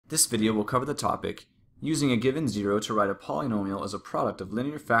This video will cover the topic, using a given zero to write a polynomial as a product of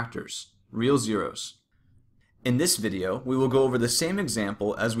linear factors, real zeros. In this video, we will go over the same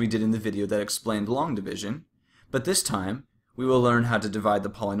example as we did in the video that explained long division, but this time, we will learn how to divide the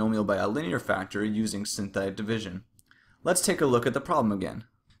polynomial by a linear factor using synthetic division. Let's take a look at the problem again.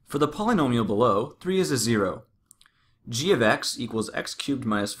 For the polynomial below, 3 is a zero. G of x equals x cubed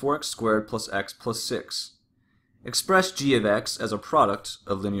minus 4x squared plus x plus 6. Express g of x as a product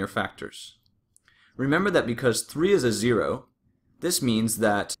of linear factors. Remember that because 3 is a zero, this means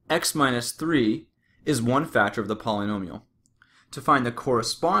that x minus 3 is one factor of the polynomial. To find the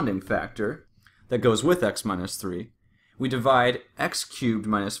corresponding factor that goes with x minus 3, we divide x cubed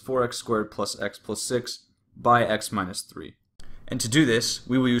minus 4x squared plus x plus 6 by x minus 3. And to do this,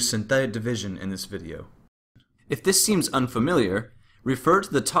 we will use synthetic division in this video. If this seems unfamiliar, refer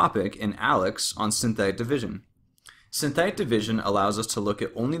to the topic in ALEX on synthetic division. Synthetic division allows us to look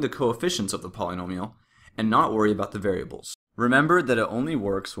at only the coefficients of the polynomial and not worry about the variables. Remember that it only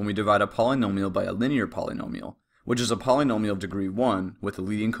works when we divide a polynomial by a linear polynomial, which is a polynomial of degree 1 with a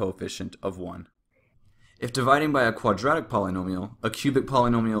leading coefficient of 1. If dividing by a quadratic polynomial, a cubic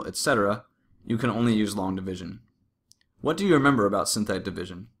polynomial, etc., you can only use long division. What do you remember about synthetic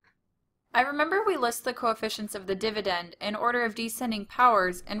division? I remember we list the coefficients of the dividend in order of descending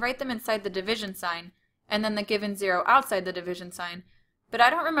powers and write them inside the division sign, and then the given zero outside the division sign, but I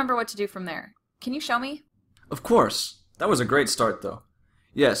don't remember what to do from there. Can you show me? Of course! That was a great start though.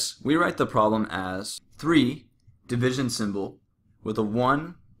 Yes, we write the problem as 3, division symbol, with a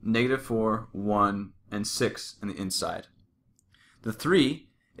 1, -4, 1, and 6 in the inside. The 3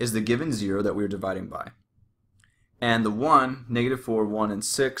 is the given zero that we are dividing by. And the 1, -4, 1, and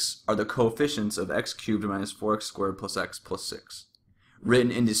 6 are the coefficients of x cubed minus 4x squared plus x plus 6,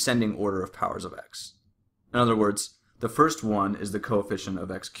 written in descending order of powers of x. In other words, the first one is the coefficient of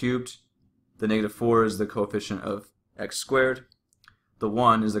x cubed, the -4 is the coefficient of x squared, the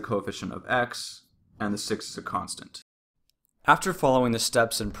 1 is the coefficient of x, and the 6 is a constant. After following the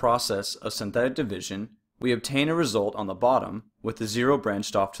steps and process of synthetic division, we obtain a result on the bottom with the zero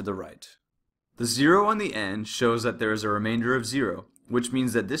branched off to the right. The 0 on the end shows that there is a remainder of 0, which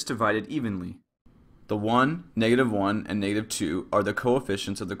means that this divided evenly. The 1, -1, and -2 are the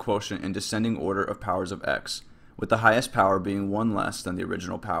coefficients of the quotient in descending order of powers of x, with the highest power being 1 less than the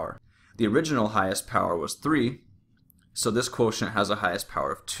original power. The original highest power was 3, so this quotient has a highest power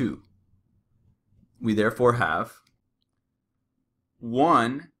of 2. We therefore have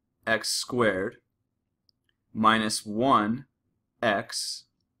 1x squared minus 1x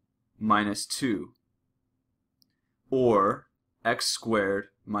minus 2, or x squared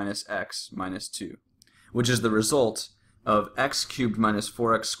minus x minus 2, which is the result of x cubed minus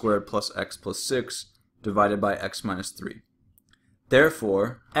 4x squared plus x plus 6 divided by x minus 3.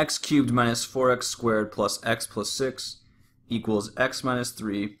 Therefore, x cubed minus 4x squared plus x plus 6 equals x minus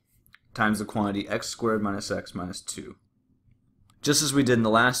 3 times the quantity x squared minus x minus 2. Just as we did in the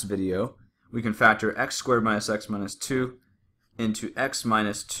last video, we can factor x squared minus x minus 2 into x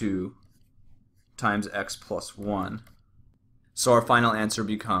minus 2 times x plus 1. So our final answer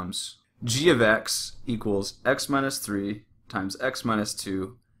becomes g of x equals x minus 3 times x minus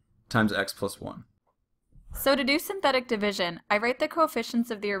 2 times x plus 1. So to do synthetic division, I write the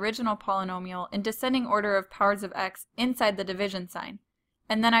coefficients of the original polynomial in descending order of powers of x inside the division sign,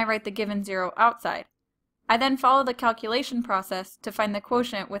 and then I write the given zero outside. I then follow the calculation process to find the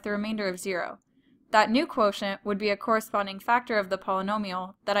quotient with a remainder of 0. That new quotient would be a corresponding factor of the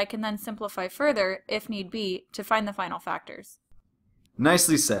polynomial that I can then simplify further, if need be, to find the final factors.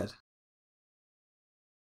 Nicely said.